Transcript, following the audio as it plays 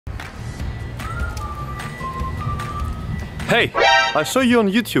Hey, I saw you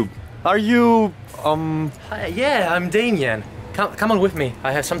on YouTube. Are you, Hi, yeah, I'm Damian. Come on with me.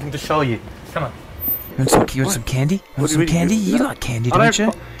 I have something to show you. Come on. You want some candy? You want some candy? You like candy, don't you?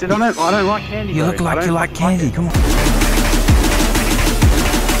 I don't like candy. You look like you like candy. Come on.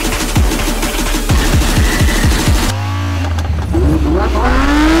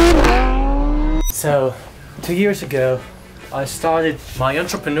 So, 2 years ago, I started my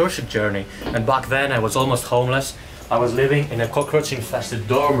entrepreneurship journey, and back then I was almost homeless. I was living in a cockroach-infested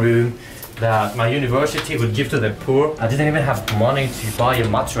dorm room that my university would give to the poor. I didn't even have money to buy a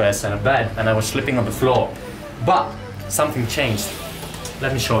mattress and a bed, and I was sleeping on the floor. But something changed.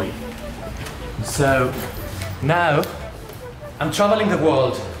 Let me show you. So now I'm traveling the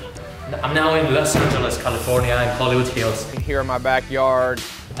world. I'm now in Los Angeles, California, in Hollywood Hills. Here in my backyard.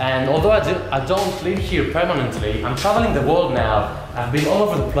 And although I don't live here permanently, I'm traveling the world now. I've been all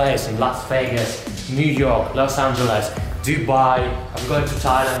over the place, in Las Vegas, New York, Los Angeles, Dubai. I'm going to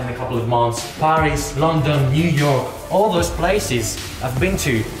Thailand in a couple of months. Paris, London, New York, all those places I've been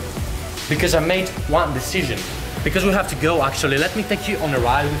to because I made one decision. Because we have to go, actually. Let me take you on a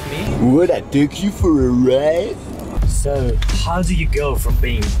ride with me. Would I take you for a ride? So, how do you go from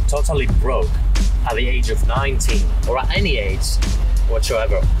being totally broke at the age of 19 or at any age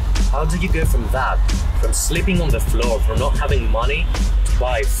whatsoever? How do you go from that, from sleeping on the floor, from not having money to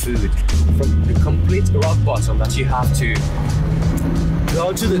buy food, from the complete rock bottom that you have to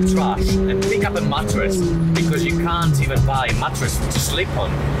go to the trash and pick up a mattress because you can't even buy a mattress to sleep on?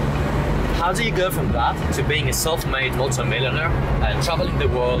 How do you go from that to being a self-made multi-millionaire and traveling the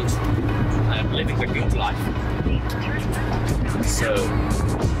world and living the good life? So,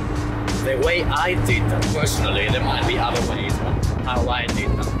 the way I did that personally, there might be other ways, but how I did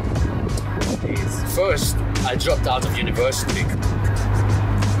that is, first, I dropped out of university.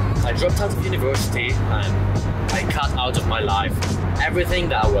 And I cut out of my life everything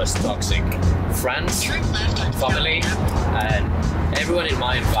that was toxic. Friends, family, and everyone in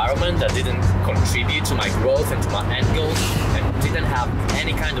my environment that didn't contribute to my growth and to my end goals and didn't have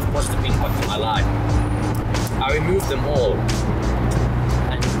any kind of positive impact in my life. I removed them all.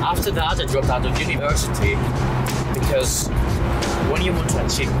 And after that, I dropped out of university because when you want to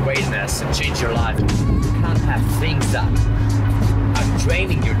achieve greatness and change your life, you can't have things that are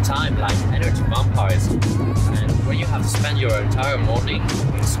draining your time like energy vampires. And when you have to spend your entire morning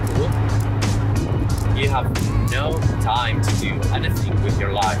in school, you have no time to do anything with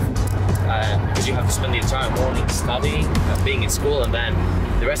your life. Because you have to spend the entire morning studying, being in school, and then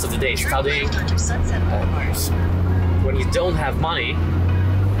the rest of the day studying. When you don't have money,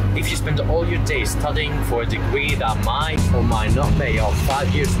 if you spend all your day studying for a degree that might or might not pay off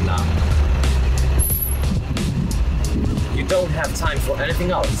 5 years from now, you don't have time for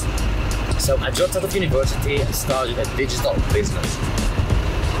anything else. So I dropped out of university and started a digital business.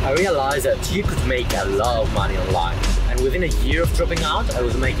 I realized that you could make a lot of money online. And within a year of dropping out, I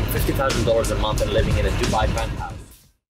was making $50,000 a month and living in a Dubai penthouse.